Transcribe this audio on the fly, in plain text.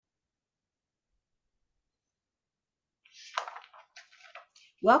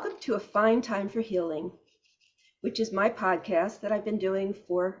Welcome to A Fine Time for Healing, which is my podcast that I've been doing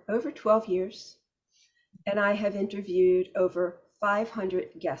for over 12 years. And I have interviewed over 500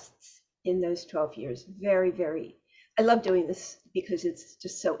 guests in those 12 years. I love doing this because it's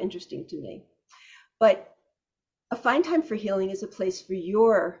just so interesting to me. But A Fine Time for Healing is a place for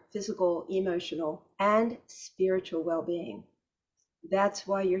your physical, emotional, and spiritual well-being. That's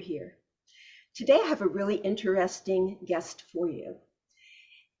why you're here. Today, I have a really interesting guest for you.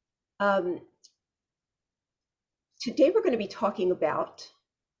 Today we're going to be talking about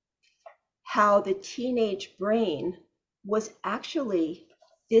how the teenage brain was actually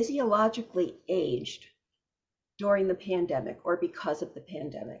physiologically aged during the pandemic or because of the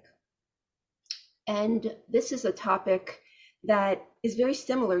pandemic. And this is a topic that is very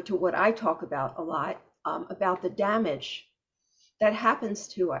similar to what I talk about a lot, about the damage that happens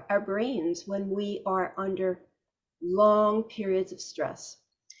to our brains when we are under long periods of stress.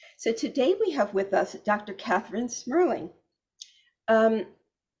 So today we have with us Dr. Kathryn Smerling. Dr.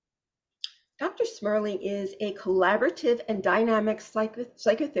 Smerling is a collaborative and dynamic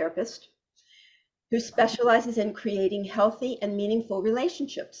psychotherapist who specializes in creating healthy and meaningful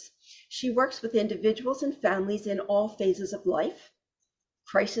relationships. She works with individuals and families in all phases of life,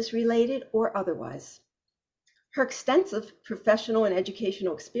 crisis-related or otherwise. Her extensive professional and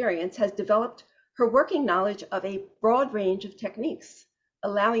educational experience has developed her working knowledge of a broad range of techniques,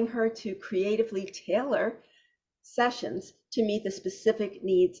 allowing her to creatively tailor sessions to meet the specific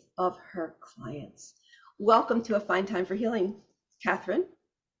needs of her clients. Welcome to A Fine Time for Healing, Kathryn.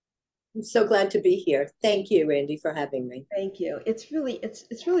 I'm so glad to be here. Thank you, Randy, for having me. Thank you. It's really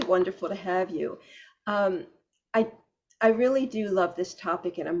wonderful to have you. I really do love this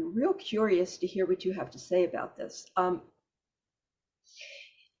topic, and I'm real curious to hear what you have to say about this.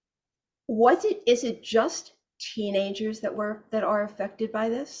 Is it just teenagers that are affected by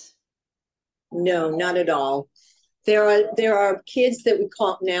this? No, not at all. There are kids that we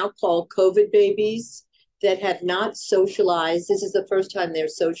call COVID babies that have not socialized. This is the first time they're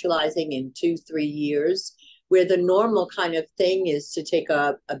socializing in 2-3 years, where the normal kind of thing is to take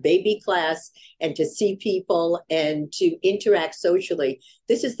a baby class and to see people and to interact socially.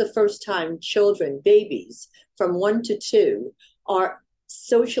 This is the first time children, babies from 1 to 2, are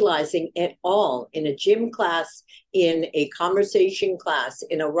socializing at all in a gym class, in a conversation class,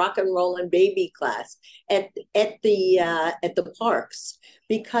 in a rock and roll and baby class, at the parks,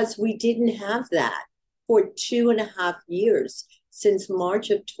 because we didn't have that for 2.5 years. Since March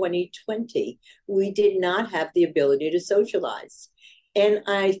of 2020, we did not have the ability to socialize. And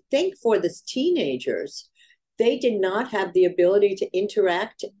I think for the teenagers, they did not have the ability to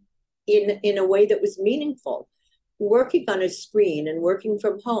interact in a way that was meaningful. Working on a screen and working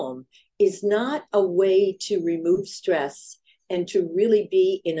from home is not a way to remove stress and to really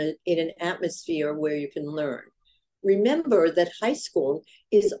be in an atmosphere where you can learn. Remember that high school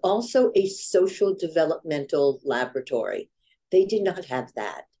is also a social developmental laboratory. They did not have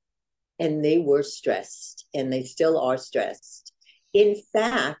that, and they were stressed, and they still are stressed. In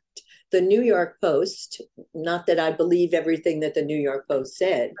fact, the New York Post, not that I believe everything that the New York Post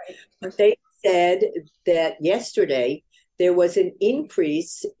said, Right. But they said that yesterday there was an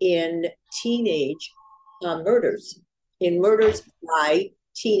increase in teenage murders by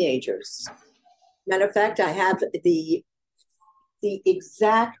teenagers. Matter of fact, I have the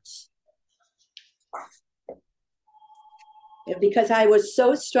exact, because I was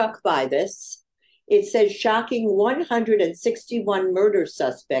so struck by this. It says shocking 161 murder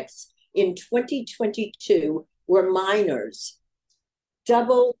suspects in 2022 were minors,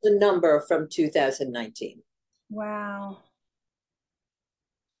 double the number from 2019. Wow.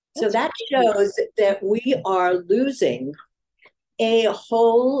 So that shows that we are losing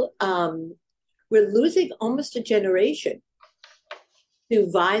we're losing almost a generation to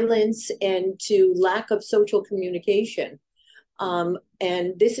violence and to lack of social communication. And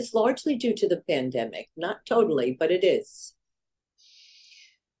this is largely due to the pandemic, not totally, but it is.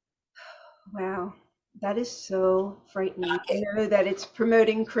 Wow. That is so frightening to know that it's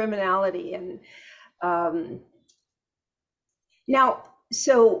promoting criminality. And now,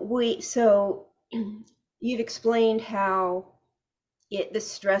 so you've explained how the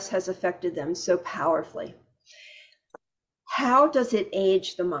stress has affected them so powerfully. How does it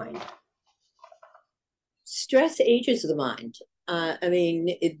age the mind? Stress ages the mind.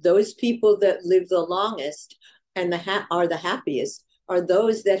 Those people that live the longest and are the happiest are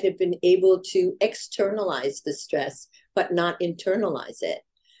those that have been able to externalize the stress, but not internalize it.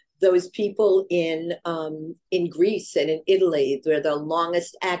 Those people in Greece and in Italy, they're the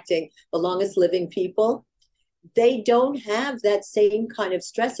longest living people. they don't have that same kind of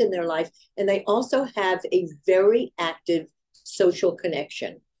stress in their life. And they also have a very active social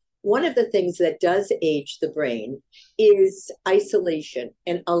connection. One of the things that does age the brain is isolation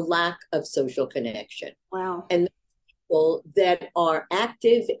and a lack of social connection. Wow. And people that are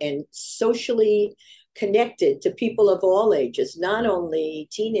active and socially connected to people of all ages, not only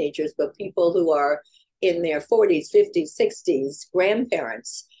teenagers, but people who are in their 40s, 50s, 60s,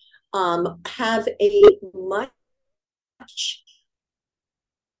 grandparents, have a much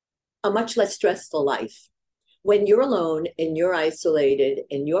less stressful life. When you're alone and you're isolated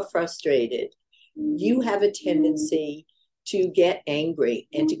and you're frustrated, you have a tendency to get angry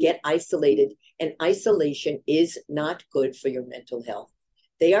and to get isolated. And isolation is not good for your mental health.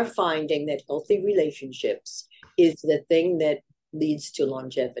 They are finding that healthy relationships is the thing that leads to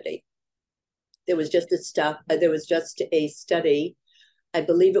longevity. There was just a study, I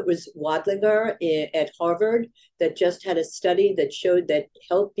believe it was Wadlinger at Harvard, that just had a study that showed that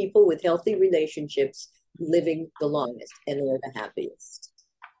people with healthy relationships living the longest and they're the happiest.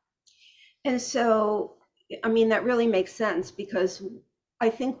 And so, I mean, that really makes sense, because I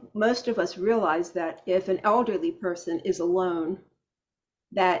think most of us realize that if an elderly person is alone,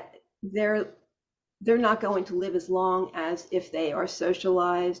 that they're not going to live as long as if they are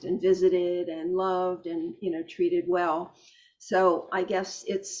socialized and visited and loved and, treated well. So I guess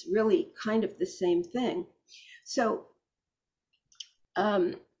it's really kind of the same thing. So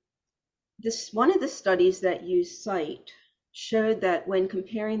one of the studies that you cite showed that when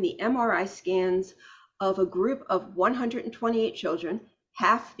comparing the MRI scans of a group of 128 children,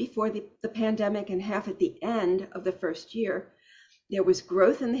 half before the pandemic and half at the end of the first year, there was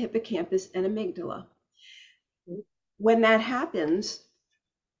growth in the hippocampus and amygdala. When that happens,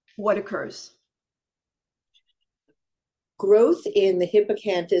 what occurs? Growth in the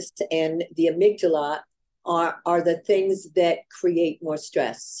hippocampus and the amygdala are the things that create more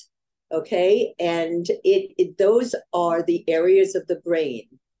stress. Okay. And those are the areas of the brain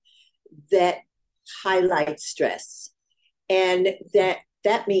that highlight stress. And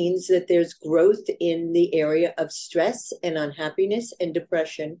that means that there's growth in the area of stress and unhappiness and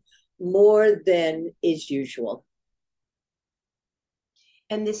depression more than is usual.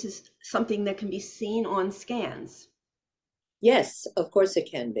 And this is something that can be seen on scans. Yes, of course it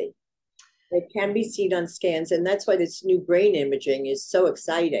can be. It can be seen on scans, and that's why this new brain imaging is so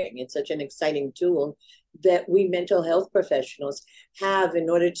exciting. It's such an exciting tool that we mental health professionals have in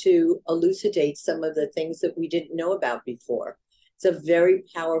order to elucidate some of the things that we didn't know about before. It's a very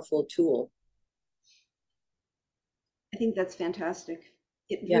powerful tool. I think that's fantastic.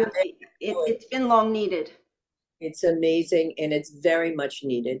 Yeah, It's been long needed. it's amazing, and it's very much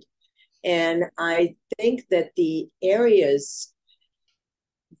needed. And I think that the areas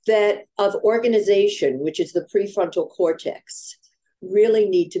that of organization, which is the prefrontal cortex, really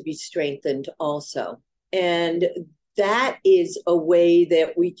need to be strengthened also. And that is a way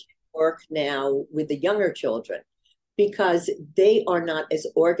that we can work now with the younger children, because they are not as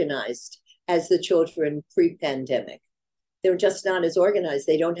organized as the children pre-pandemic. They're just not as organized.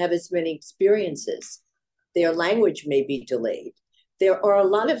 They don't have as many experiences. Their language may be delayed. There are a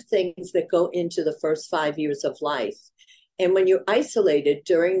lot of things that go into the first 5 years of life. And when you're isolated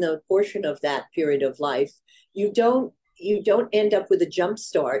during the portion of that period of life, you don't end up with a jump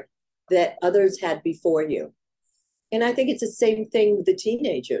start that others had before you. And I think it's the same thing with the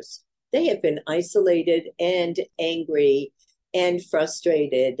teenagers. They have been isolated and angry and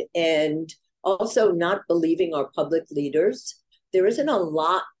frustrated and also not believing our public leaders. There isn't a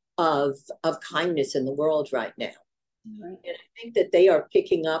lot of kindness in the world right now. Right. And I think that they are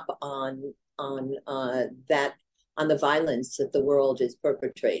picking up on the violence that the world is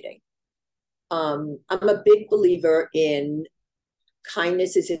perpetrating. I'm a big believer in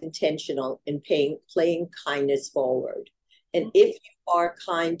kindness is intentional and playing kindness forward. And if you are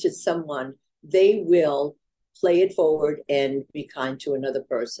kind to someone, they will play it forward and be kind to another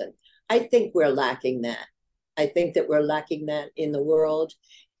person. I think we're lacking that. I think that we're lacking that in the world,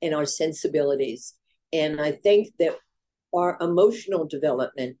 in our sensibilities. And I think that our emotional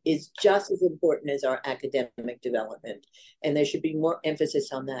development is just as important as our academic development. And there should be more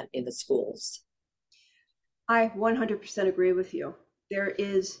emphasis on that in the schools. I 100% agree with you.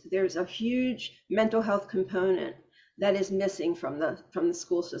 There's a huge mental health component that is missing from the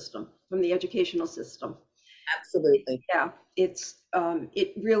school system, from the educational system. Absolutely. Yeah,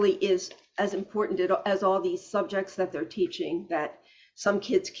 it really is as important as all these subjects that they're teaching that some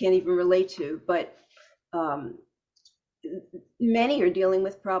kids can't even relate to, but many are dealing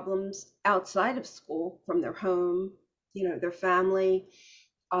with problems outside of school, from their home, their family.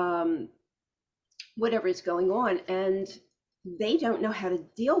 whatever is going on, and they don't know how to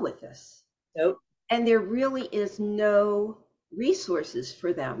deal with this. Nope. And there really is no resources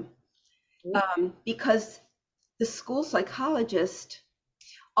for them, because the school psychologist,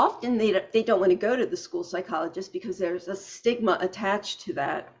 often they don't want to go to the school psychologist because there's a stigma attached to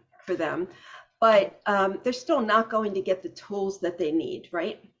that for them, but they're still not going to get the tools that they need,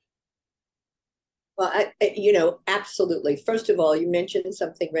 right? Well, absolutely. First of all, you mentioned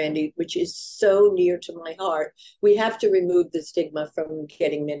something, Randy, which is so near to my heart. We have to remove the stigma from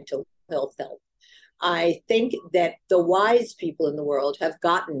getting mental health help. I think that the wise people in the world have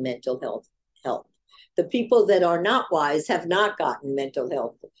gotten mental health help. The people that are not wise have not gotten mental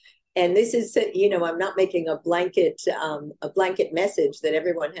health. And this is, I'm not making a blanket message that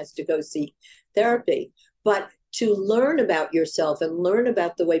everyone has to go seek therapy, but to learn about yourself and learn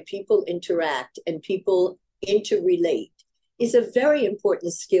about the way people interact and people interrelate is a very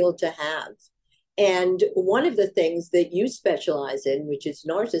important skill to have. And one of the things that you specialize in, which is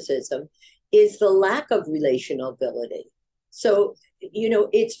narcissism, is the lack of relational ability. So,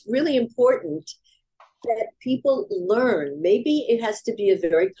 it's really important that people learn. Maybe it has to be a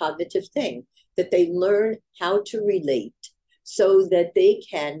very cognitive thing, that they learn how to relate so that they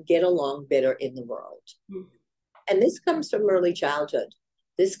can get along better in the world. Mm-hmm. And this comes from early childhood.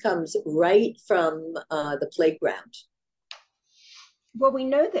 This comes right from the playground. Well, we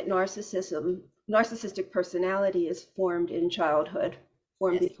know that narcissistic personality is formed in childhood,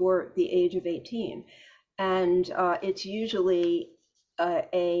 formed before the age of 18. And it's usually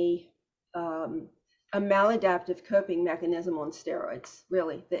a maladaptive coping mechanism on steroids,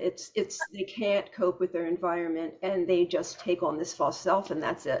 really. They can't cope with their environment and they just take on this false self, and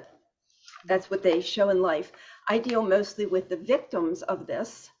that's it. That's what they show in life. I deal mostly with the victims of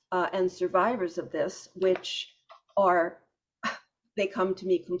this and survivors of this, which they come to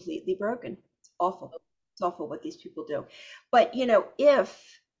me completely broken. It's awful. It's awful what these people do. But,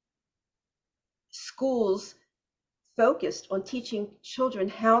 if schools focused on teaching children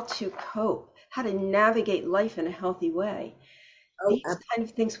how to cope, how to navigate life in a healthy way, these kind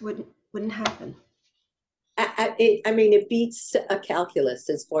of things wouldn't happen. It beats a calculus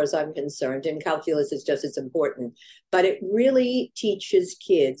as far as I'm concerned, and calculus is just as important, but it really teaches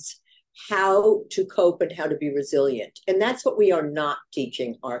kids how to cope and how to be resilient. And that's what we are not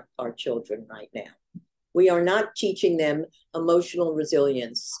teaching our children right now. We are not teaching them emotional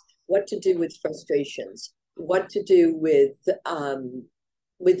resilience, what to do with frustrations, what to do with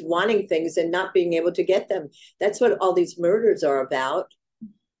wanting things and not being able to get them. That's what all these murders are about.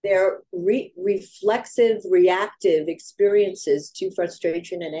 They're reflexive, reactive experiences to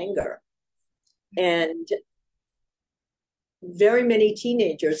frustration and anger. And very many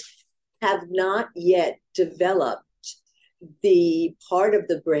teenagers have not yet developed the part of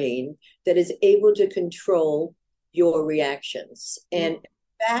the brain that is able to control your reactions. And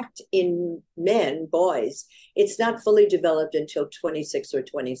in fact, in boys, it's not fully developed until 26 or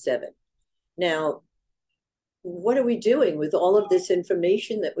 27. Now, what are we doing with all of this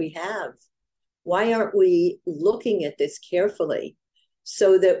information that we have? Why aren't we looking at this carefully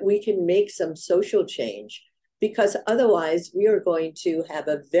so that we can make some social change? Because otherwise we are going to have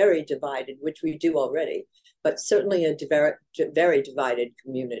a very divided, which we do already, but certainly a very divided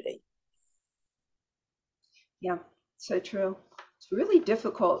community. Yeah, so true. It's really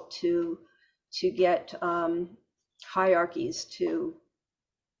difficult to get hierarchies to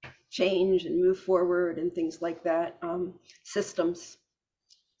change and move forward and things like that. Systems,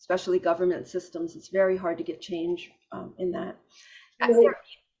 especially government systems, it's very hard to get change in that.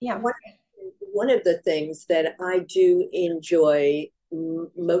 One of the things that I do enjoy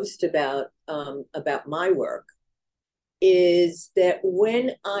most about my work is that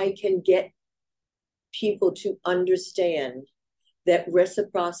when I can get people to understand that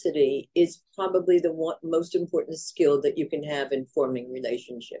reciprocity is probably the most important skill that you can have in forming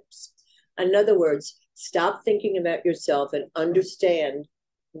relationships. In other words, stop thinking about yourself and understand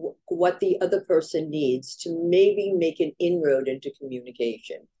what the other person needs to maybe make an inroad into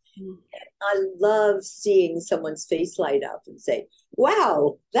communication. Mm-hmm. I love seeing someone's face light up and say,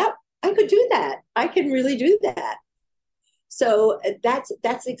 wow, I could do that. I can really do that. So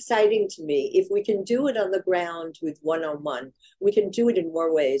that's exciting to me. If we can do it on the ground with one-on-one, we can do it in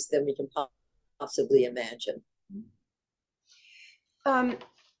more ways than we can possibly imagine.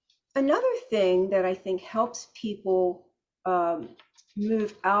 Another thing that I think helps people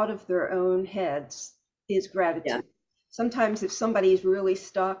move out of their own heads is gratitude. Yeah. Sometimes if somebody is really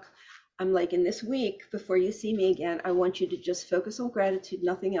stuck, I'm like, in this week, before you see me again, I want you to just focus on gratitude,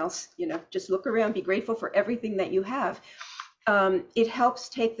 nothing else. Just look around, be grateful for everything that you have. It helps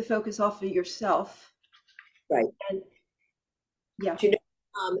take the focus off of yourself. Right. And yeah. Do you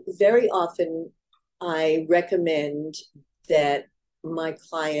know, very often I recommend that my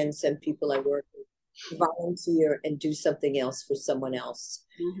clients and people I work with volunteer and do something else for someone else.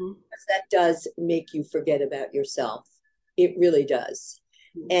 Mm-hmm. Because that does make you forget about yourself. It really does.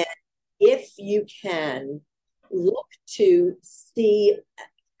 Mm-hmm. And if you can look to see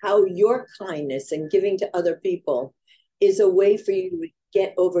how your kindness and giving to other people is a way for you to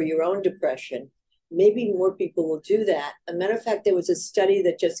get over your own depression, maybe more people will do that. A matter of fact, there was a study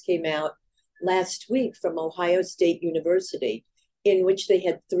that just came out last week from Ohio State University in which they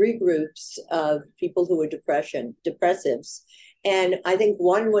had three groups of people who were depressives. And I think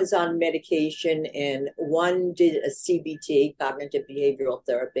one was on medication and one did a CBT, cognitive behavioral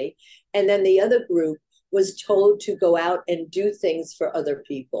therapy. And then the other group was told to go out and do things for other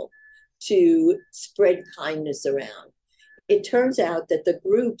people, to spread kindness around. It turns out that the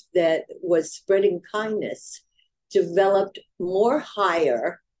group that was spreading kindness developed more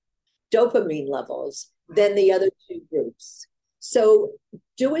higher dopamine levels than the other two groups. So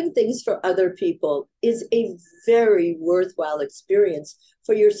doing things for other people is a very worthwhile experience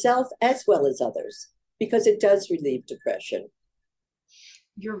for yourself as well as others, because it does relieve depression.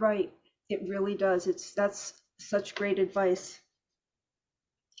 You're right. It really does. That's such great advice.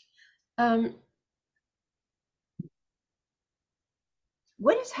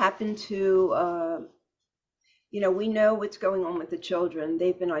 What has happened to, we know what's going on with the children.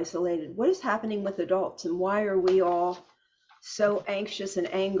 They've been isolated. What is happening with adults, and why are we all so anxious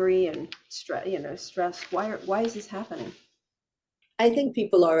and angry and stressed? Why is this happening? I think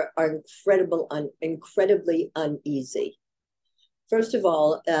people are incredibly uneasy. First of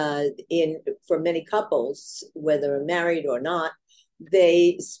all, for many couples, whether married or not,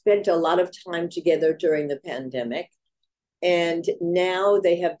 they spent a lot of time together during the pandemic. And now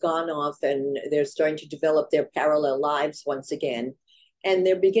they have gone off and they're starting to develop their parallel lives once again. And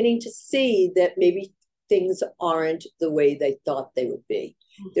they're beginning to see that maybe things aren't the way they thought they would be.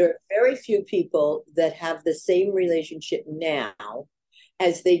 There are very few people that have the same relationship now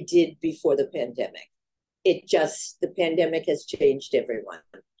as they did before the pandemic. The pandemic has changed everyone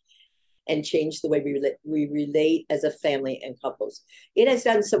and changed the way we relate as a family and couples. It has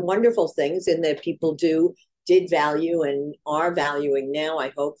done some wonderful things in that people did value and are valuing now,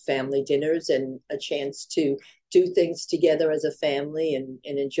 I hope, family dinners and a chance to do things together as a family and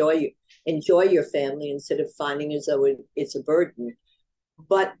enjoy your family instead of finding as though it's a burden.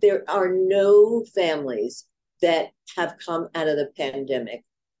 But there are no families that have come out of the pandemic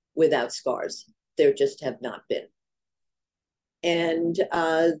without scars. There just have not been. And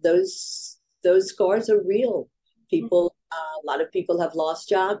those scars are real. A lot of people have lost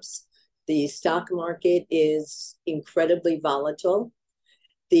jobs. The stock market is incredibly volatile.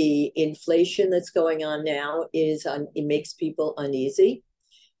 The inflation that's going on now it makes people uneasy.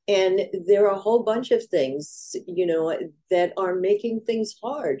 And there are a whole bunch of things, that are making things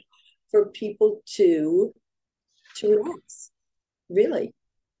hard for people to relax, really,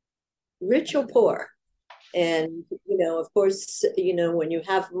 rich or poor. And, of course, when you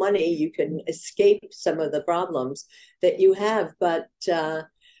have money, you can escape some of the problems that you have. But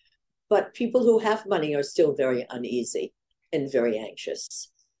people who have money are still very uneasy and very anxious.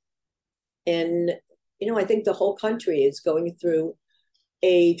 And, I think the whole country is going through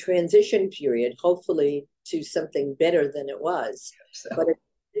a transition period, hopefully to something better than it was, but a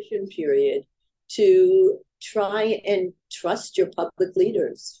transition period to try and trust your public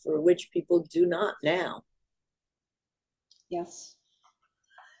leaders, for which people do not now. Yes.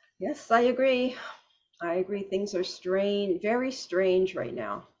 Yes, I agree. Things are strange, very strange right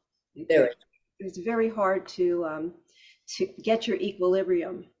now. It's very hard to get your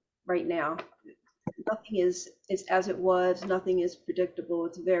equilibrium right now. Nothing is as it was. Nothing is predictable.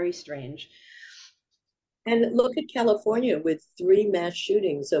 It's very strange. And look at California with 3 mass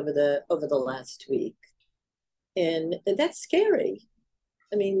shootings over the last week, and that's scary.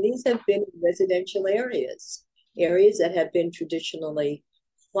 I mean, these have been residential areas that have been traditionally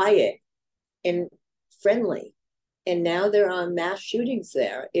quiet and friendly, and now there are mass shootings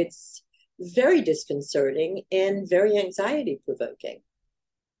there. It's very disconcerting and very anxiety provoking.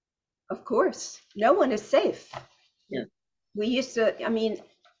 Of course, no one is safe. Yeah.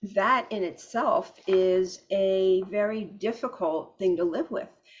 That in itself is a very difficult thing to live with,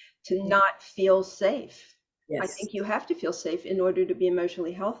 to not feel safe. Yes. I think you have to feel safe in order to be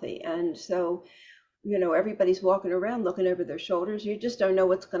emotionally healthy. And so, everybody's walking around looking over their shoulders. You just don't know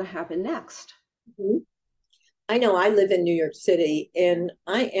what's going to happen next. Mm-hmm. I know I live in New York City, and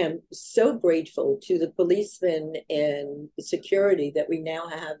I am so grateful to the policemen and security that we now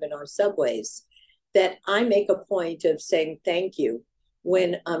have in our subways that I make a point of saying thank you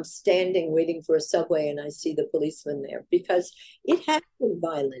when I'm standing waiting for a subway and I see the policeman there, because it has been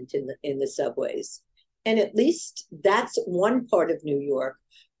violent in the subways. And at least that's one part of New York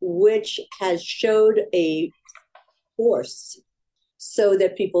which has showed a force so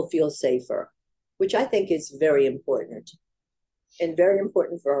that people feel safer, which I think is very important and very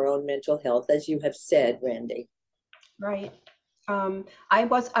important for our own mental health, as you have said, Randy. Right. I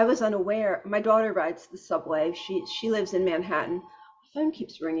was unaware. My daughter rides the subway. She lives in Manhattan. My phone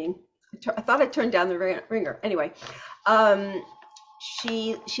keeps ringing. I thought I turned down the ringer. Anyway, um,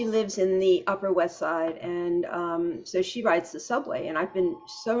 she lives in the Upper West Side, and so she rides the subway. And I've been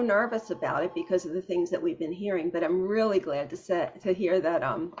so nervous about it because of the things that we've been hearing. But I'm really glad to hear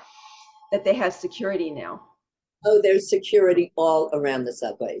that they have security now. Oh, there's security all around the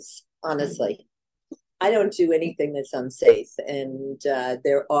subways, honestly. I don't do anything that's unsafe, and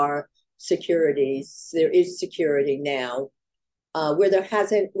there is security now, where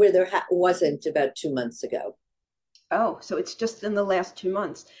wasn't about 2 months ago. Oh, so it's just in the last 2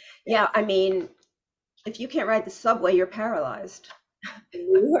 months. Yeah. Yeah, I mean, if you can't ride the subway, you're paralyzed.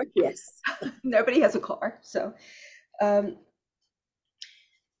 In New York, yes. Nobody has a car. Um,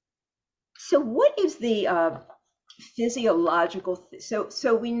 so what is the physiological?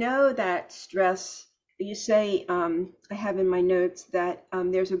 So we know that stress. You say I have in my notes that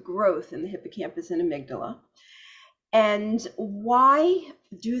there's a growth in the hippocampus and amygdala, and why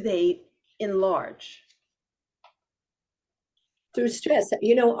do they enlarge? Through stress.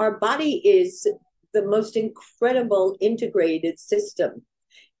 You know, our body is the most incredible integrated system,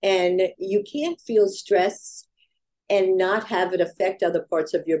 and you can't feel stress and not have it affect other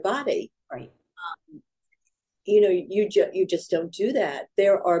parts of your body. Right. You know, you just don't do that.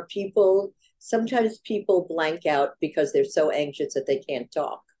 There are people, sometimes people blank out because they're so anxious that they can't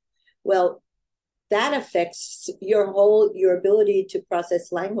talk. Well, that affects your ability to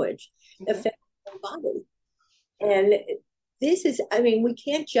process language, Okay. affects your body. And this is, I mean, we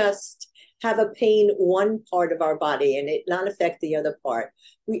can't just have a pain one part of our body and it not affect the other part.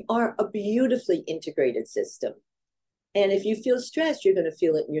 We are a beautifully integrated system. And if you feel stressed, you're going to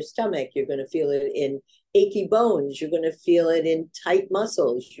feel it in your stomach. You're going to feel it in achy bones. You're going to feel it in tight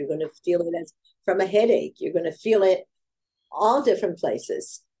muscles. You're going to feel it as from a headache. You're going to feel it all different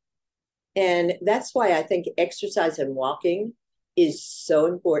places. And that's why I think exercise and walking is so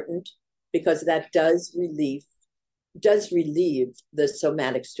important, because that does relieve the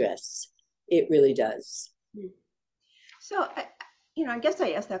somatic stress. It really does. So, I guess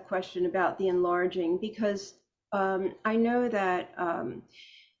I asked that question about the enlarging because I know that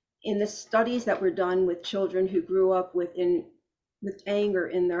in the studies that were done with children who grew up with anger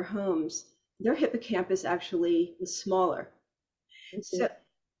in their homes, their hippocampus actually was smaller. So,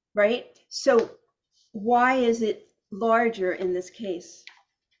 right? So, why is it larger in this case?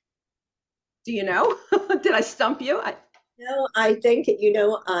 Do you know? Did I stump you? No, I think,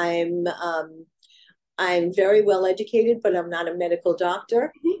 I'm very well educated, but I'm not a medical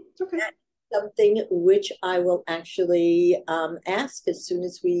doctor. Okay. That's something which I will actually ask as soon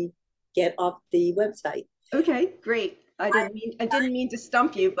as we get off the website. Okay, great. I didn't mean to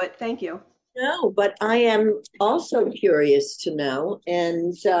stump you, but thank you. No, but I am also curious to know,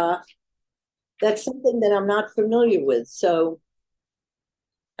 and that's something that I'm not familiar with. So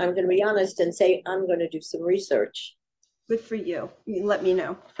I'm going to be honest and say I'm going to do some research. Good for you. You let me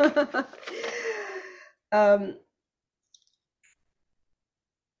know. Um,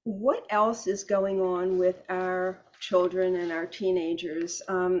 what else is going on with our children and our teenagers?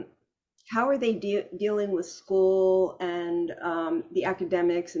 How are they dealing with school and the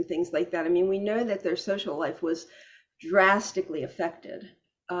academics and things like that? I mean, we know that their social life was drastically affected.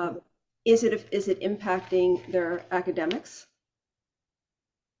 Is it impacting their academics?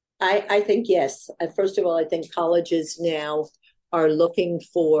 I think yes. First of all, I think colleges now are looking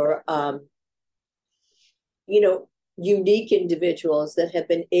for, unique individuals that have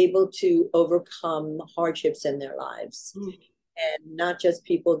been able to overcome hardships in their lives, Mm. and not just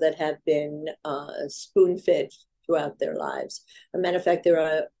people that have been spoon-fed throughout their lives. As a matter of fact, there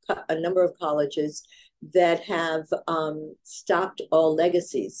are a number of colleges that have stopped all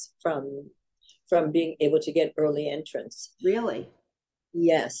legacies from being able to get early entrance. Really?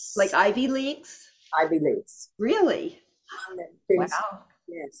 Yes, Like Ivy Leagues? Ivy Leagues. Really? Wow.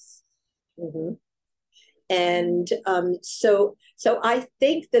 Yes. Hmm. And so I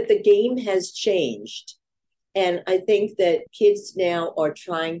think that the game has changed, And I think that kids now are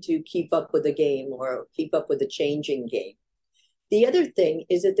trying to keep up with the game or keep up with the changing game. The other thing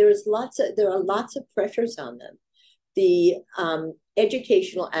is that there are lots of pressures on them. The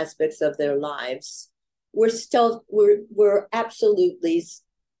educational aspects of their lives were absolutely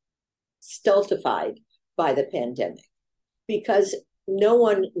stultified by the pandemic because no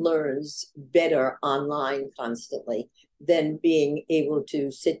one learns better online constantly than being able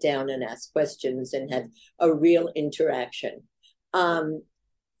to sit down and ask questions and have a real interaction.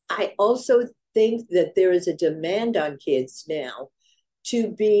 I also think that there is a demand on kids now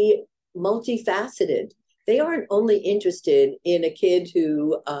to be multifaceted. They aren't only interested in a kid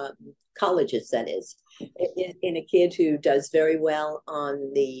who, colleges that is, in a kid who does very well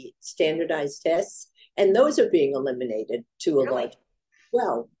on the standardized tests, and those are being eliminated to a large.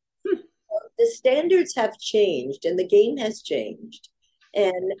 Well, the standards have changed and the game has changed.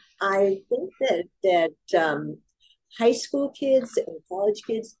 And I think that high school kids and college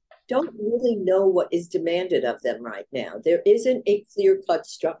kids don't really know what is demanded of them right now. There isn't a clear-cut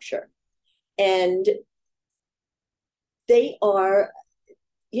structure. And they are,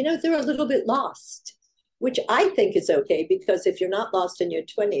 they're a little bit lost, which I think is okay, because if you're not lost in your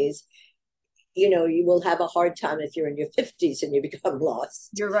 20s, you will have a hard time if you're in your 50s and you become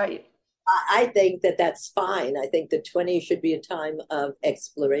lost. You're right. I think that that's fine. I think the 20s should be a time of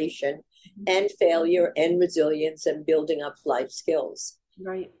exploration and failure and resilience and building up life skills.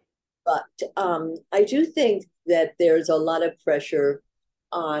 Right. But I do think that there's a lot of pressure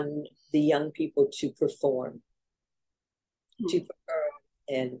on the young people to perform,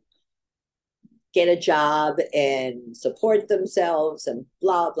 and get a job and support themselves and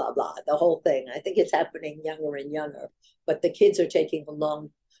blah, blah, blah, the whole thing. I think it's happening younger and younger, but the kids are taking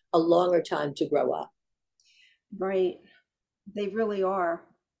a longer time to grow up. Right. They really are.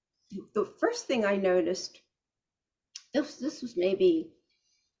 The first thing I noticed, this was maybe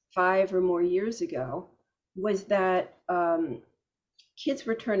 5 or more years ago, was that kids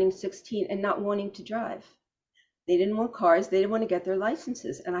were turning 16 and not wanting to drive. They didn't want cars. They didn't want to get their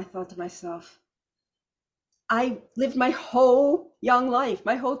licenses. And I thought to myself, I lived my whole young life,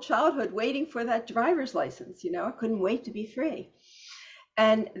 my whole childhood waiting for that driver's license. I couldn't wait to be free.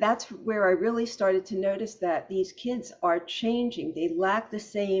 And that's where I really started to notice that these kids are changing. They lack the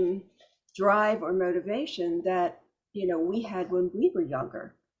same drive or motivation that, we had when we were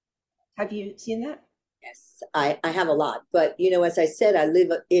younger. Have you seen that? Yes, I have a lot. But, as I said, I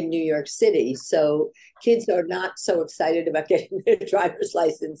live in New York City. So kids are not so excited about getting their driver's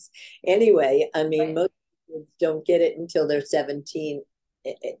license anyway. I mean, right. Most kids don't get it until they're 17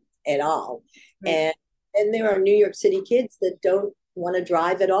 at all. Right. And there are New York City kids that don't want to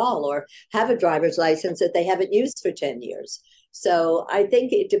drive at all or have a driver's license that they haven't used for 10 years. So I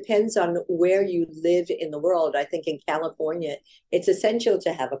think it depends on where you live in the world. I think in California, it's essential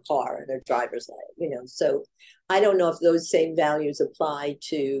to have a car and a driver's license, so I don't know if those same values apply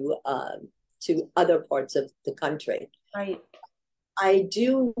to other parts of the country. Right. I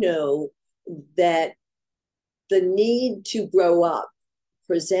do know that the need to grow up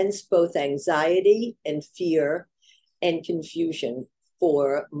presents both anxiety and fear and confusion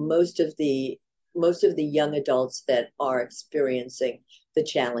for most of the young adults that are experiencing the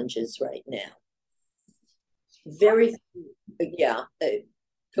challenges right now. Go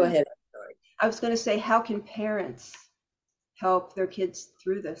ahead. Sorry. I was going to say, how can parents help their kids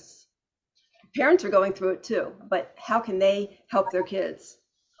through this? Parents are going through it too, but how can they help their kids?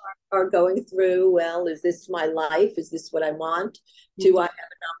 Are going through, well, is this my life? Is this what I want? Do I have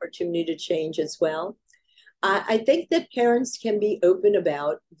an opportunity to change as well? I think that parents can be open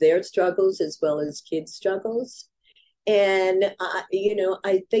about their struggles as well as kids' struggles. And,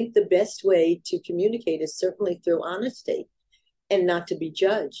 I think the best way to communicate is certainly through honesty and not to be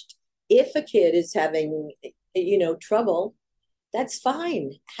judged. If a kid is having, trouble, that's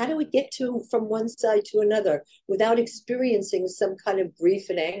fine. How do we get from one side to another without experiencing some kind of grief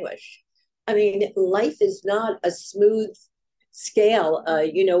and anguish? I mean, life is not a smooth scale,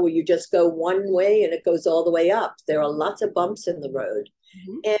 where you just go one way and it goes all the way up. There are lots of bumps in the road.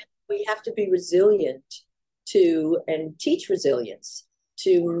 And we have to be resilient and teach resilience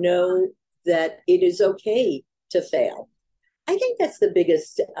to know that it is okay to fail. I think that's the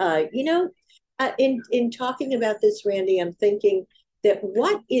biggest, in talking about this, Randy, I'm thinking that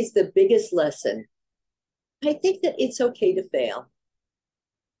what is the biggest lesson? I think that it's okay to fail.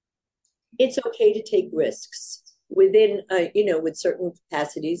 It's okay to take risks within, with certain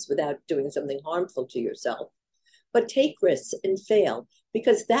capacities without doing something harmful to yourself. But take risks and fail,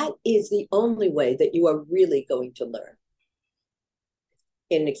 because that is the only way that you are really going to learn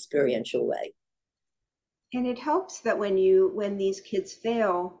in an experiential way. And it helps that when these kids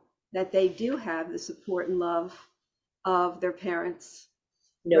fail, that they do have the support and love of their parents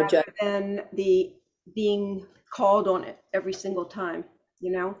No rather judge. than the being called on it every single time,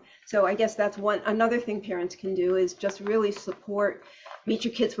 you know? So I guess that's another thing parents can do is just really meet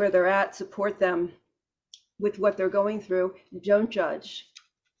your kids where they're at, support them with what they're going through. Don't judge,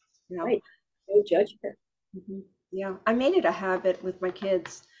 you know? Right. No judgment. Yeah, I made it a habit with my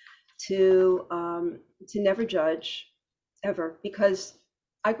kids to never judge ever because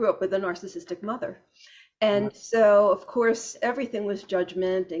I grew up with a narcissistic mother. And so, of course, everything was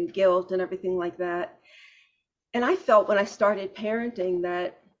judgment and guilt and everything like that. And I felt when I started parenting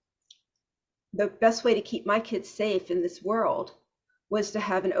that the best way to keep my kids safe in this world was to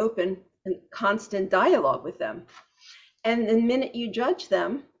have an open and constant dialogue with them. And the minute you judge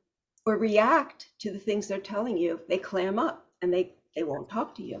them or react to the things they're telling you, they clam up and they won't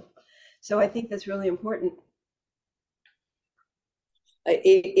talk to you. So I think that's really important.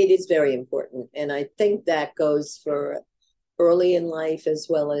 It is very important. And I think that goes for early in life as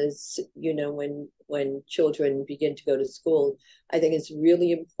well as, you know, when children begin to go to school. I think it's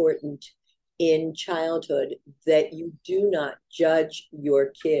really important in childhood that you do not judge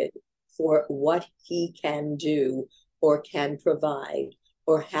your kid for what he can do or can provide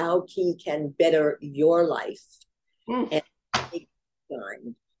or how he can better your life and take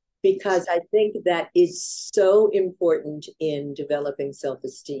time. Because I think that is so important in developing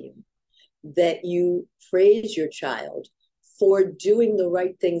self-esteem, that you praise your child for doing the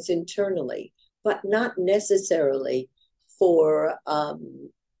right things internally, but not necessarily for,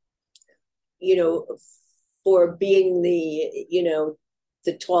 you know, for being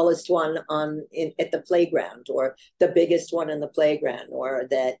the tallest one at the playground or the biggest one in the playground, or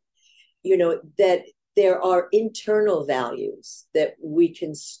that, that there are internal values that we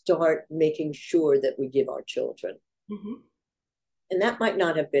can start making sure that we give our children. Mm-hmm. And that might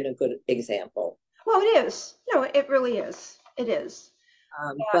not have been a good example. Well, it is. No, it really is. It is.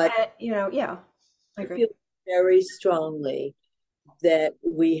 But, yeah, I agree. feel very strongly that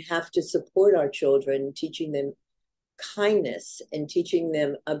we have to support our children, teaching them kindness and teaching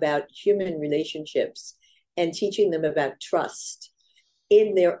them about human relationships and teaching them about trust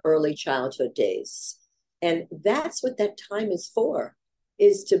in their early childhood days. And that's what that time is for,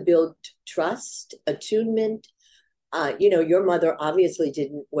 is to build trust, attunement. Your mother obviously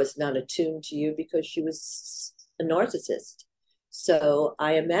was not attuned to you because she was a narcissist. So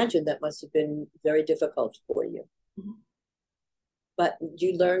I imagine that must have been very difficult for you. Mm-hmm. But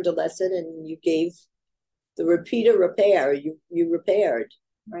you learned a lesson and you gave the repeater repair. You repaired.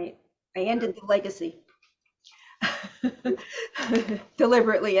 Right. I ended the legacy.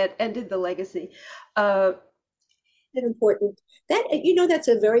 Deliberately ended the legacy. Important that's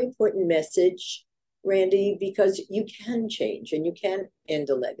a very important message, Randy, because you can change and you can end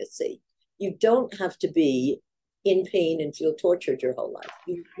a legacy. You don't have to be in pain and feel tortured your whole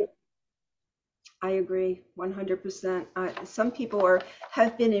life. I agree 100%. Some people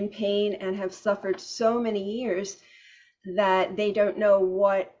have been in pain and have suffered so many years that they don't know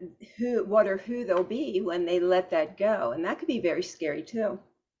what or who they'll be when they let that go. And that could be very scary too.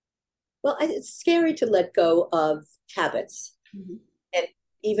 Well, it's scary to let go of habits. Mm-hmm. And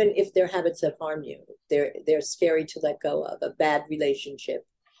even if they're habits that harm you, they're scary to let go of. A bad relationship,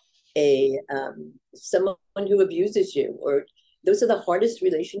 someone who abuses you, or those are the hardest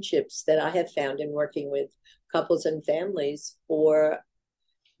relationships that I have found in working with couples and families, for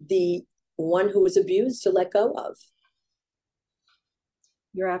the one who was abused to let go of.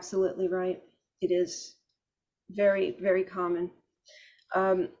 You're absolutely right. It is very, very common.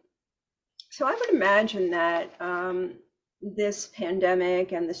 So I would imagine that this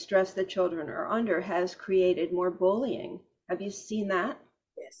pandemic and the stress that children are under has created more bullying. Have you seen that?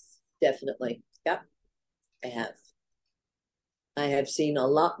 Yes, definitely. Yep, I have. I have seen a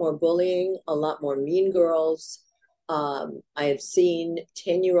lot more bullying, a lot more mean girls. I have seen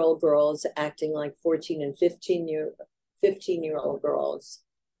 10-year-old girls acting like 14 and 15-year-old girls.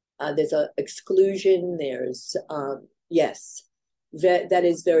 There's an exclusion. There's, yes, that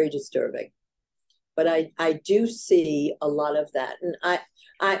is very disturbing. But I do see a lot of that. And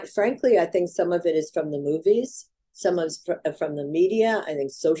I frankly, I think some of it is from the movies, some of it's from the media. I think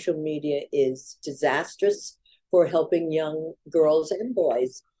social media is disastrous for helping young girls and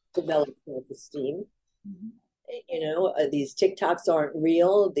boys develop self-esteem. Mm-hmm. These TikToks aren't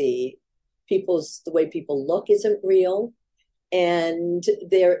real. The way people look isn't real. And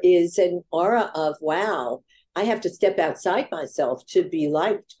there is an aura of, wow, I have to step outside myself to be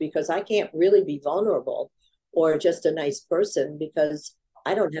liked, because I can't really be vulnerable or just a nice person because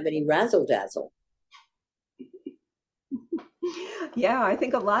I don't have any razzle dazzle. Yeah, I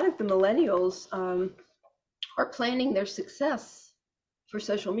think a lot of the millennials are planning their success for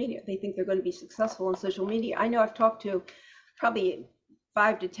social media. They think they're going to be successful on social media. I know I've talked to probably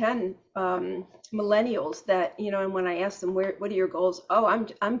 5 to 10 millennials that, and when I ask them, what are your goals? Oh,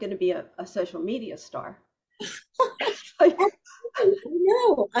 I'm going to be a social media star. Like,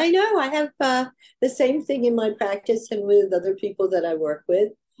 I know. I have the same thing in my practice and with other people that I work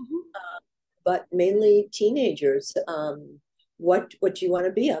with, mhm, but mainly teenagers. What do you want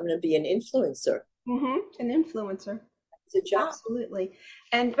to be? I'm going to be an influencer. an influencer. It's a job. Absolutely.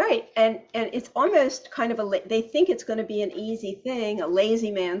 And right. And it's almost kind of they think it's going to be an easy thing, a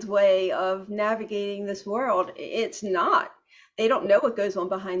lazy man's way of navigating this world. It's not. They don't know what goes on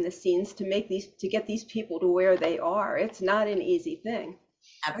behind the scenes to get these people to where they are. It's not an easy thing.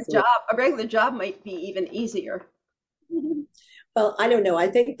 Absolutely. A regular job might be even easier. Well, I don't know. I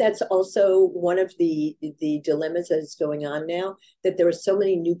think that's also one of the dilemmas that is going on now, that there are so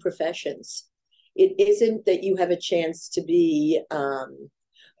many new professions. It isn't that you have a chance to be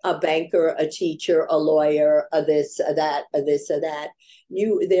a banker, a teacher, a lawyer, a this, a that, a this, a that.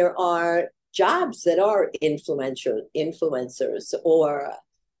 There are jobs that are influencers or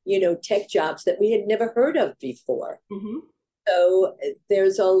tech jobs that we had never heard of before. Hmm. So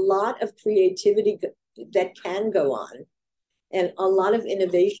there's a lot of creativity that can go on and a lot of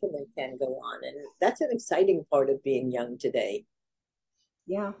innovation that can go on. And that's an exciting part of being young today.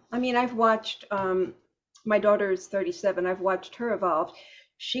 Yeah. I mean, I've watched, my daughter is 37. I've watched her evolve.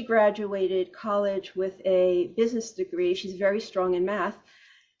 She graduated college with a business degree. She's very strong in math.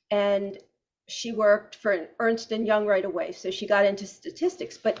 And she worked for Ernst and Young right away. So she got into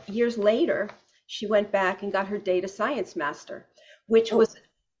statistics. But years later, she went back and got her data science master, which Oh, was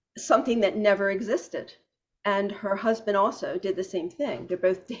something that never existed. And her husband also did the same thing. They're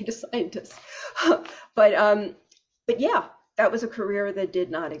both data scientists. but but yeah, that was a career that did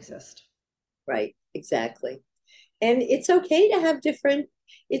not exist. right, exactly. And it's okay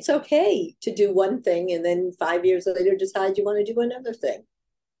to do one thing and then 5 years later decide you want to do another thing.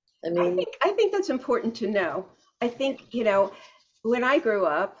 I mean, I think that's important to know. I think, when I grew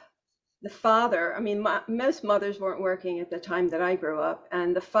up, the father, I mean, most mothers weren't working at the time that I grew up,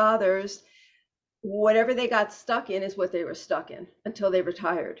 and the fathers, whatever they got stuck in is what they were stuck in until they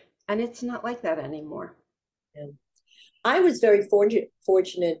retired. And it's not like that anymore. I was very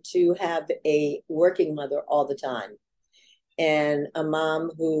fortunate to have a working mother all the time and a mom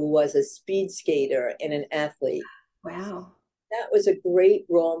who was a speed skater and an athlete. Wow. That was a great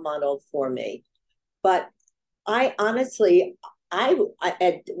role model for me. But I honestly,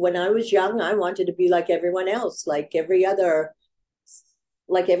 when I was young, I wanted to be like everyone else, like every other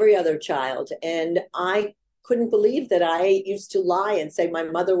child. And I couldn't believe that I used to lie and say my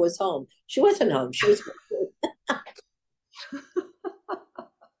mother was home. She wasn't home. She was.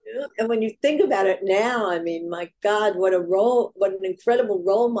 And when you think about it now, I mean, my God, what an incredible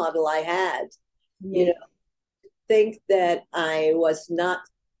role model I had. You Yeah. know, think that I was not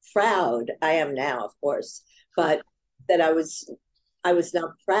proud. I am now, of course, but that I was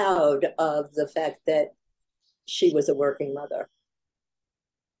not proud of the fact that she was a working mother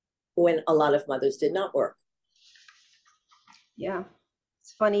when a lot of mothers did not work. Yeah.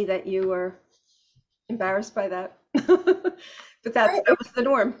 It's funny that you were embarrassed by that. But that was the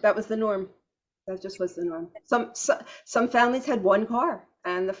norm. That was the norm. That just was the norm. Some families had one car,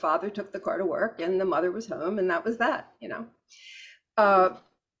 and the father took the car to work, and the mother was home, and that was that. Uh,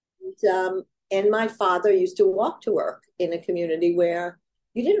 And my father used to walk to work in a community where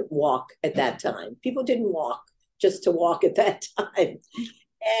you didn't walk at that time. People didn't walk just to walk at that time.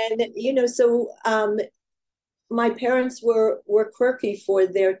 And my parents were quirky for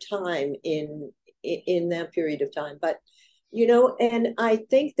their time in that period of time. But and I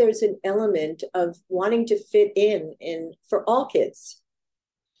think there's an element of wanting to fit in for all kids.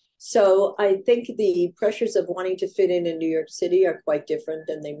 So I think the pressures of wanting to fit in New York City are quite different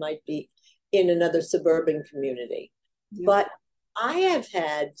than they might be in another suburban community. yeah. But I have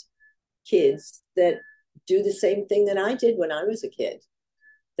had kids that do the same thing that I did when I was a kid,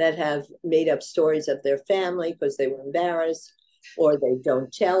 that have made up stories of their family because they were embarrassed, or they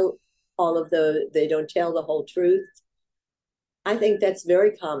don't tell the whole truth. I think that's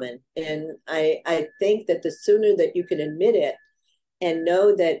very common. And I think that the sooner that you can admit it and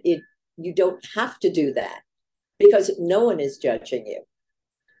know that you don't have to do that, because no one is judging you.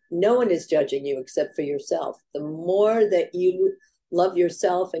 No one is judging you except for yourself. The more that you love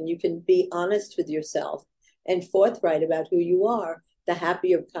yourself and you can be honest with yourself and forthright about who you are, the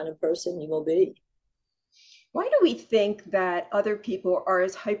happier kind of person you will be. Why do we think that other people are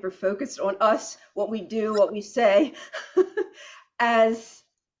as hyper focused on us, what we do, what we say? as,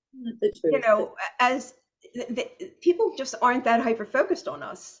 The you truth. know, as people just aren't that hyper focused on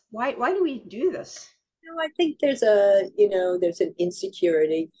us. Why do we do this? No, I think there's an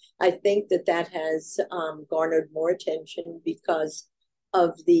insecurity. I think that has garnered more attention because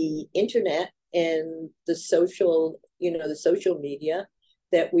of the internet and the social media,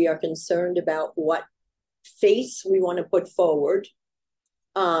 that we are concerned about what face we want to put forward,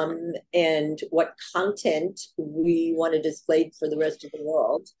 and what content we want to display for the rest of the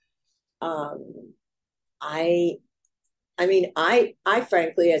world. Um, I I mean, I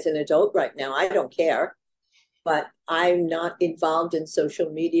frankly, as an adult right now, I don't care, but I'm not involved in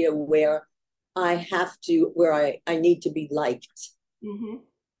social media where I need to be liked. Hmm.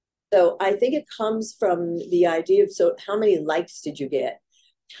 So I think it comes from the idea of, so how many likes did you get?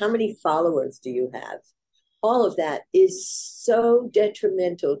 How many followers do you have? All of that is so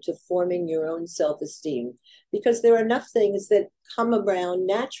detrimental to forming your own self-esteem, because there are enough things that come around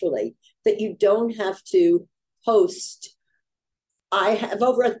naturally that you don't have to post. I have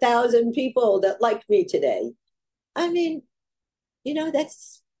over 1,000 people that like me today. I mean,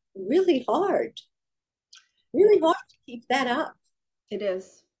 that's really hard to keep that up. It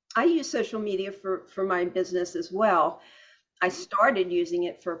is. I use social media for my business as well. I started using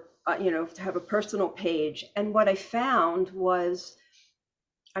it for, to have a personal page. And what I found was,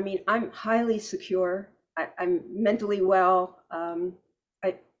 I mean, I'm highly secure. I'm mentally well. I,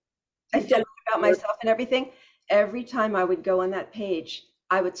 I You've feel done good about work. myself and everything. Every time I would go on that page,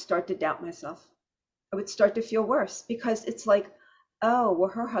 I would start to doubt myself. I would start to feel worse because it's like, oh, well,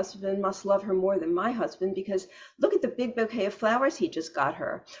 her husband must love her more than my husband because look at the big bouquet of flowers he just got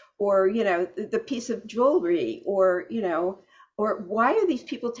her, or, the piece of jewelry, or, or why are these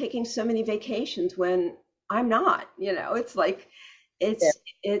people taking so many vacations when I'm not? It's like, Yeah.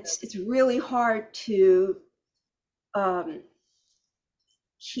 it's really hard to um,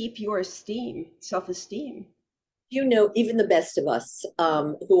 keep your self-esteem. Even the best of us,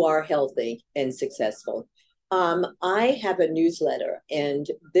 who are healthy and successful. I have a newsletter, and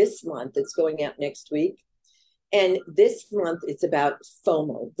this month it's going out next week. And this month it's about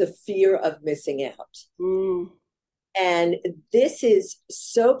FOMO, the fear of missing out. Mm, And this is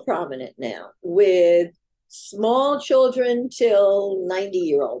so prominent now with small children till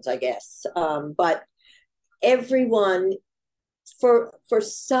 90-year-olds, I guess. But everyone, for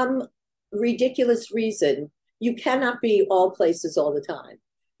some ridiculous reason, you cannot be all places all the time.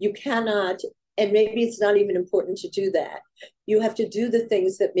 You cannot, and maybe it's not even important to do that. You have to do the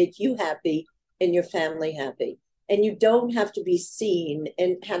things that make you happy and your family happy. And you don't have to be seen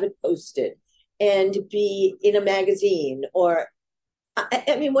and have it posted and be in a magazine, or,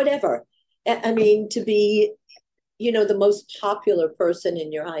 I mean, whatever. I mean, to be, the most popular person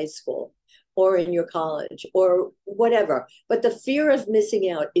in your high school or in your college or whatever. But the fear of missing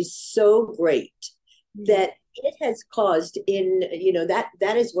out is so great mm, that it has caused,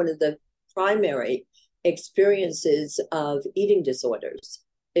 that is one of the primary experiences of eating disorders,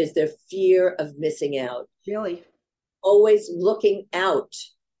 is their fear of missing out. really. Always looking out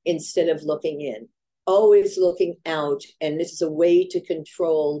instead of looking in, always looking out. And this is a way to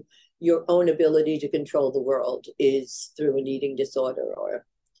control your own ability to control the world, is through an eating disorder, or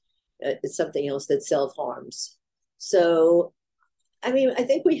something else that self-harms. So, I mean, I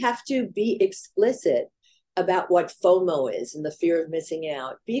think we have to be explicit about what FOMO is and the fear of missing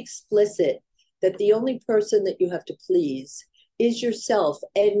out. Be explicit that the only person that you have to please is yourself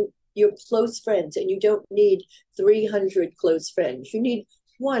and your close friends. And you don't need 300 close friends. You need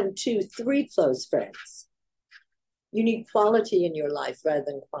 1, 2, 3 close friends. You need quality in your life rather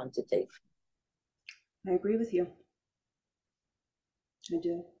than quantity. I agree with you. I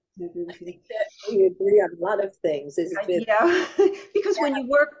do. I agree I with you. think that we agree on a lot of things. Yeah, because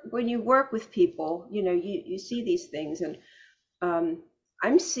when you work with people, you see these things, and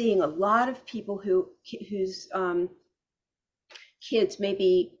I'm seeing a lot of people whose kids,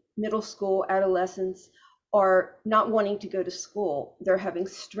 maybe middle school, adolescents, are not wanting to go to school. They're having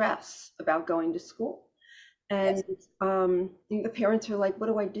stress about going to school. And Yes. the parents are like, what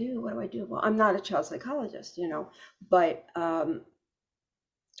do I do? What do I do? Well, I'm not a child psychologist, but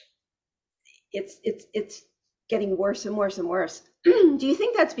it's getting worse and worse and worse. Do you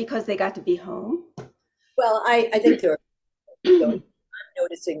think that's because they got to be home? Well, I think there are going, I'm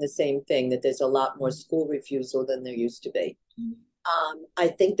noticing the same thing, that there's a lot more school refusal than there used to be. I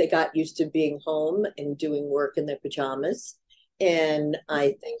think they got used to being home and doing work in their pajamas. And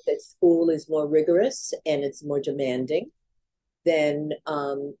I think that school is more rigorous and it's more demanding than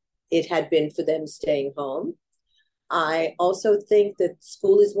it had been for them staying home. I also think that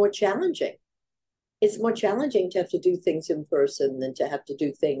school is more challenging. it's more challenging to have to do things in person than to have to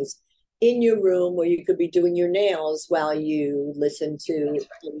do things in your room where you could be doing your nails while you listen to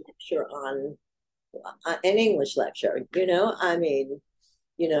a lecture on an English lecture. I mean,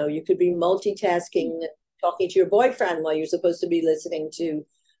 you could be multitasking, talking to your boyfriend while you're supposed to be listening to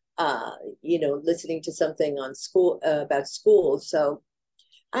something on school about school. So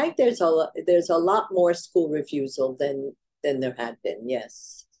I think there's a lot more school refusal than there had been.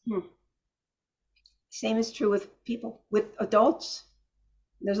 Yes. Same is true with adults.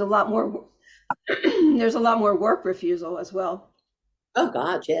 There's a lot more there's a lot more work refusal as well. Oh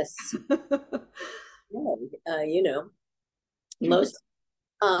God, yes. Yeah, most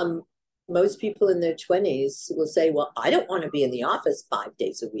most people in their 20s will say, well, I don't want to be in the office 5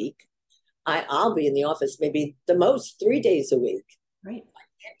 days a week. I'll be in the office maybe the most 3 days a week. Right. I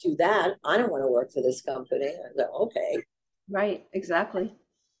can't do that. I don't want to work for this company. I go, okay. Right, exactly.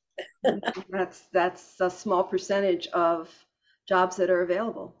 That's a small percentage of jobs that are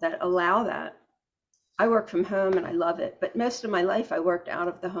available that allow that. I work from home and I love it, but most of my life I worked out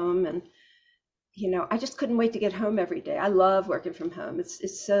of the home, and I just couldn't wait to get home every day. I love working from home.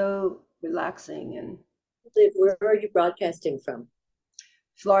 It's so relaxing. And where are you broadcasting from?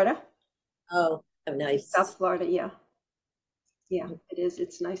 Florida. Oh, nice. South Florida, yeah. Yeah, it is.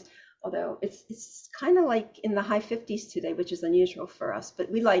 It's nice. Although it's kind of like in the high 50s today, which is unusual for us,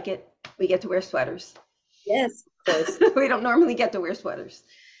 but we like it. We get to wear sweaters. Yes, of course. We don't normally get to wear sweaters.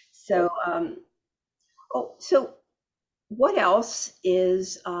 So, so what else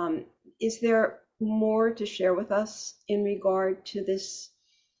is there more to share with us in regard to this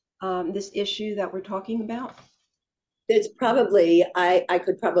issue that we're talking about? There's I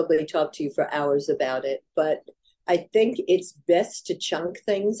could probably talk to you for hours about it, but I think it's best to chunk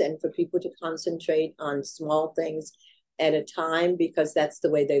things and for people to concentrate on small things at a time, because that's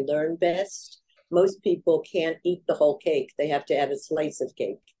the way they learn best. Most people can't eat the whole cake. They have to have a slice of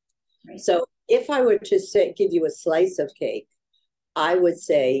cake. Right. So if I were to give you a slice of cake, I would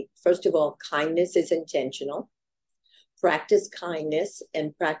say, first of all, kindness is intentional. Practice kindness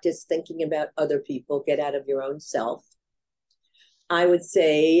and practice thinking about other people. Get out of your own self. I would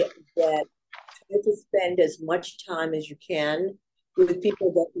say that try to spend as much time as you can with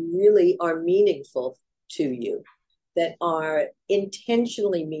people that really are meaningful to you, that are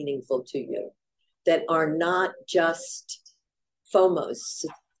intentionally meaningful to you, that are not just FOMOs,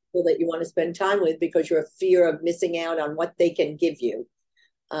 people that you want to spend time with because you're a fear of missing out on what they can give you.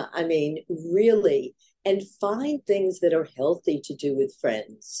 I mean, really, and find things that are healthy to do with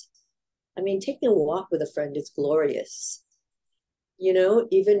friends. I mean, taking a walk with a friend is glorious.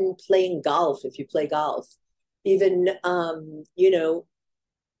 Even playing golf, if you play golf, even,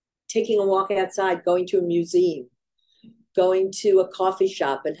 taking a walk outside, going to a museum, going to a coffee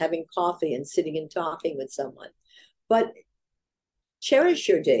shop and having coffee and sitting and talking with someone. But cherish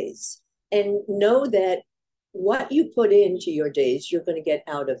your days and know that what you put into your days, you're going to get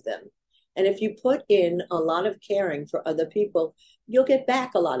out of them. And if you put in a lot of caring for other people, you'll get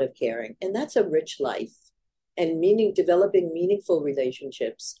back a lot of caring. And that's a rich life. And developing meaningful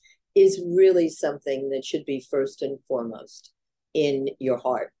relationships is really something that should be first and foremost in your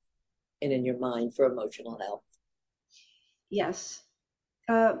heart and in your mind for emotional health. Yes.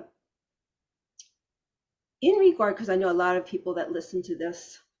 In regard, because I know a lot of people that listen to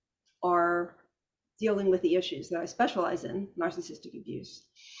this are dealing with the issues that I specialize in, narcissistic abuse.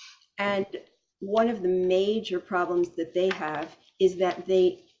 And one of the major problems that they have is that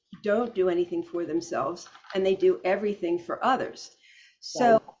they don't do anything for themselves and they do everything for others.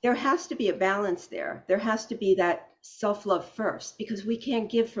 So right. There has to be a balance there. There has to be that self-love first, because we can't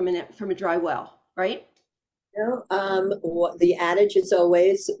give from a dry well, right? The adage is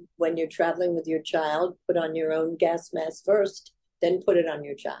always, when you're traveling with your child, put on your own gas mask first, then put it on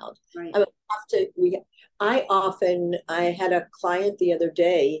your child. Right. I had a client the other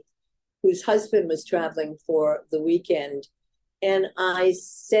day whose husband was traveling for the weekend. And I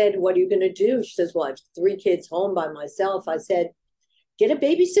said, what are you going to do? She says, well, I have 3 kids home by myself. I said, get a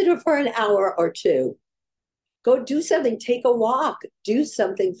babysitter for an hour or 2. Go do something, take a walk, do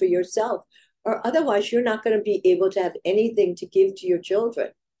something for yourself. Or otherwise, you're not going to be able to have anything to give to your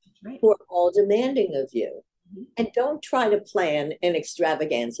children, right, who are all demanding of you. Mm-hmm. And don't try to plan an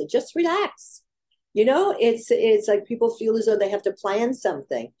extravaganza. Just relax. It's like people feel as though they have to plan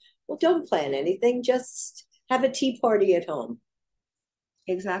something. Well, don't plan anything. Just have a tea party at home.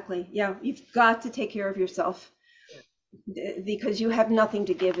 Exactly. Yeah, you've got to take care of yourself, because you have nothing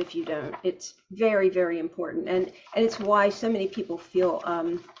to give if you don't. It's very, very important. And it's why so many people feel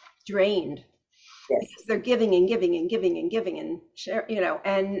drained. Yes. Because they're giving and giving and giving and giving and share,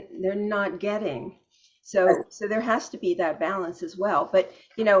 and they're not getting. So there has to be that balance as well. But,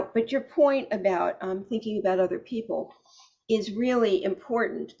 but your point about thinking about other people is really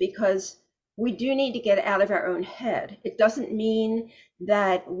important, because we do need to get out of our own head. It doesn't mean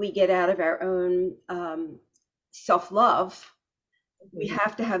that we get out of our own self-love. We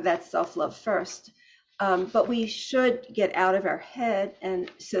have to have that self-love first. But we should get out of our head, and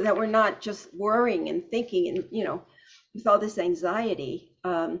so that we're not just worrying and thinking and, with all this anxiety.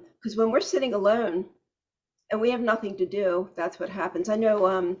 Because when we're sitting alone and we have nothing to do, that's what happens. I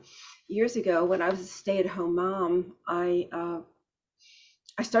know years ago when I was a stay-at-home mom, I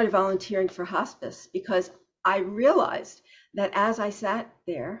started volunteering for hospice, because I realized that as I sat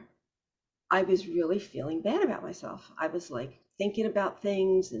there, I was really feeling bad about myself. I was like thinking about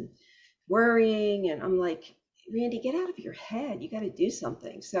things and worrying, and I'm like, Randy, get out of your head. You got to do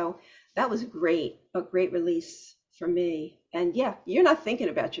something. So that was a great release for me. And yeah, you're not thinking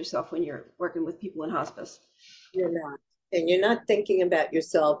about yourself when you're working with people in hospice. You're not. And you're not thinking about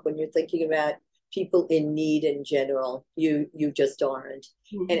yourself when you're thinking about people in need in general. You just aren't.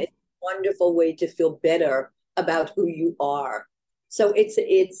 Mm-hmm. And it's a wonderful way to feel better about who you are. So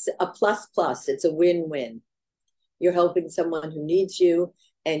it's a plus. It's a win-win. You're helping someone who needs you,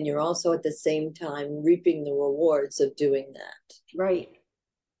 and you're also at the same time reaping the rewards of doing that. Right.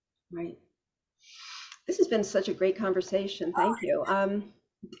 This has been such a great conversation. Thank you.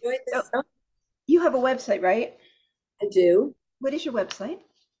 You have a website, right? I do. What is your website?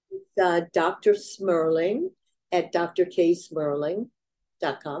 It's Dr. Smerling at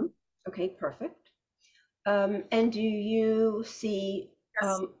drksmerling.com. Okay, perfect. And do you see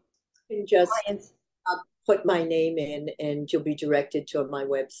clients? Put my name in and you'll be directed to my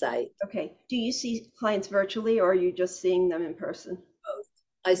website. Okay. Do you see clients virtually, or are you just seeing them in person? Both.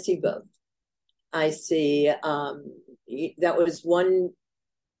 I see both. I see that was one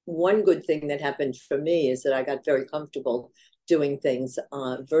good thing that happened for me, is that I got very comfortable doing things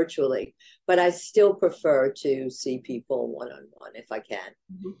virtually, but I still prefer to see people one-on-one if I can.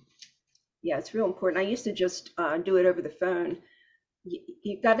 Mm-hmm. Yeah, it's real important. I used to just do it over the phone.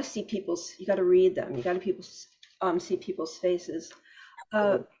 You got to see you got to read them. You got to see people's faces.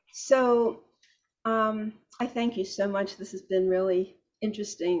 So I thank you so much. This has been really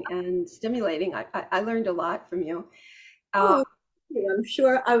interesting and stimulating. I learned a lot from you. I'm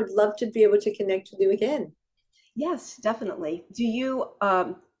sure I would love to be able to connect with you again. Yes, definitely. Do you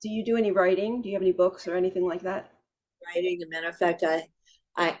do any writing? Do you have any books or anything like that? Writing, as a matter of fact,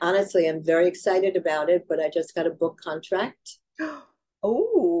 I honestly am very excited about it, but I just got a book contract.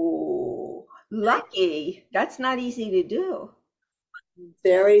 Oh, lucky. That's not easy to do.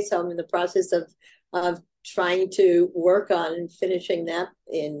 So I'm in the process of trying to work on finishing that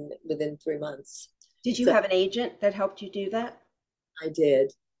within 3 months. Did you have an agent that helped you do that? I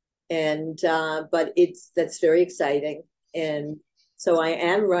did. And but that's very exciting. And so I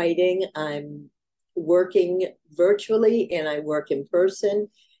am writing. I'm working virtually and I work in person,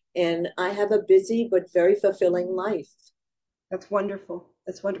 and I have a busy but very fulfilling life. That's wonderful.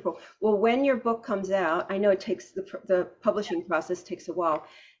 That's wonderful. Well, when your book comes out, I know it takes the publishing process takes a while,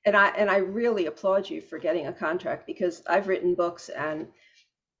 and I really applaud you for getting a contract, because I've written books and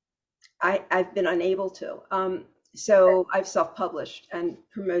I've been unable to. So I've self-published and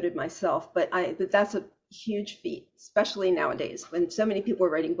promoted myself, but that's a huge feat, especially nowadays when so many people are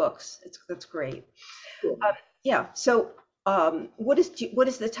writing books. That's great. Cool. Yeah. So what is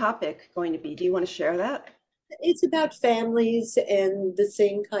the topic going to be? Do you want to share that? It's about families and the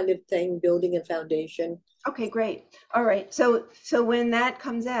same kind of thing, building a foundation. Okay, great. All right. So when that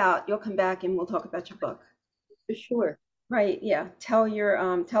comes out, you'll come back and we'll talk about your book. For sure. Right. Yeah. Tell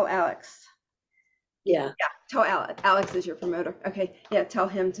Alex. Yeah. Tell Alex. Alex is your promoter. Okay. Yeah. Tell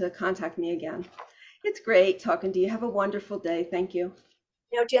him to contact me again. It's great talking to you. Have a wonderful day. Thank you.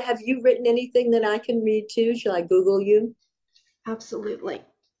 Now, have you written anything that I can read too? Shall I Google you? Absolutely.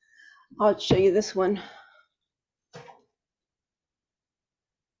 I'll show you this one.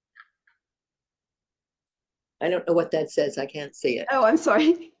 I don't know what that says. I can't see it. Oh, I'm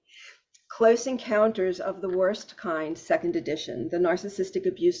sorry. Close Encounters of the Worst Kind, 2nd edition. The Narcissistic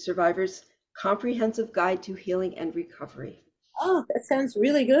Abuse Survivor's Comprehensive Guide to Healing and Recovery. Oh, that sounds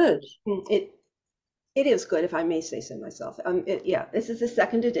really good. It is good, if I may say so myself. This is the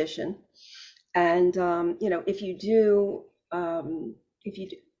 2nd edition. And, if you do,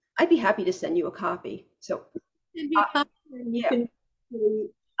 I'd be happy to send you a copy. So,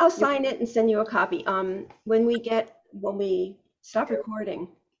 I'll sign it and send you a copy. When we stop recording,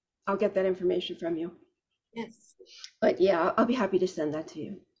 I'll get that information from you. Yes. But yeah, I'll be happy to send that to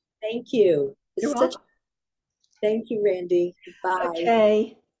you. Thank you. You're welcome. Thank you, Randy. Bye.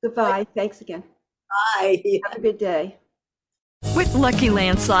 Okay. Goodbye. Thanks again. Bye. Have a good day. With Lucky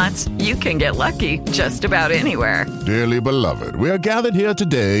Land Slots, you can get lucky just about anywhere. Dearly beloved, we are gathered here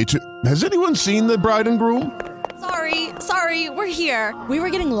today to... Has anyone seen the bride and groom? Sorry, we're here. We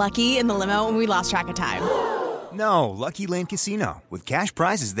were getting lucky in the limo and we lost track of time. No, Lucky Land Casino, with cash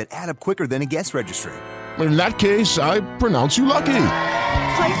prizes that add up quicker than a guest registry. In that case, I pronounce you lucky.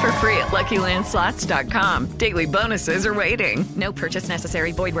 Play for free at LuckyLandSlots.com. Daily bonuses are waiting. No purchase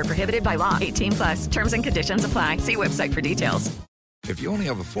necessary. Void where prohibited by law. 18+. Terms and conditions apply. See website for details. If you only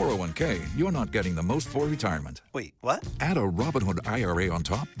have a 401k, you're not getting the most for retirement. Wait, what? Add a Robinhood IRA on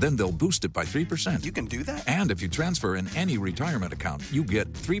top, then they'll boost it by 3%. You can do that? And if you transfer in any retirement account, you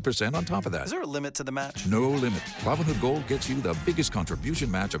get 3% on top of that. Is there a limit to the match? No limit. Robinhood Gold gets you the biggest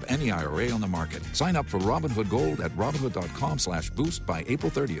contribution match of any IRA on the market. Sign up for Robinhood Gold at Robinhood.com/boost by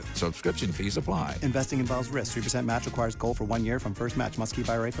April 30th. Subscription fees apply. Investing involves risk. 3% match requires gold for 1 year from first match. Must keep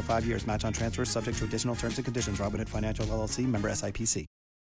IRA for 5 years. Match on transfers subject to additional terms and conditions. Robinhood Financial LLC, member SIPC.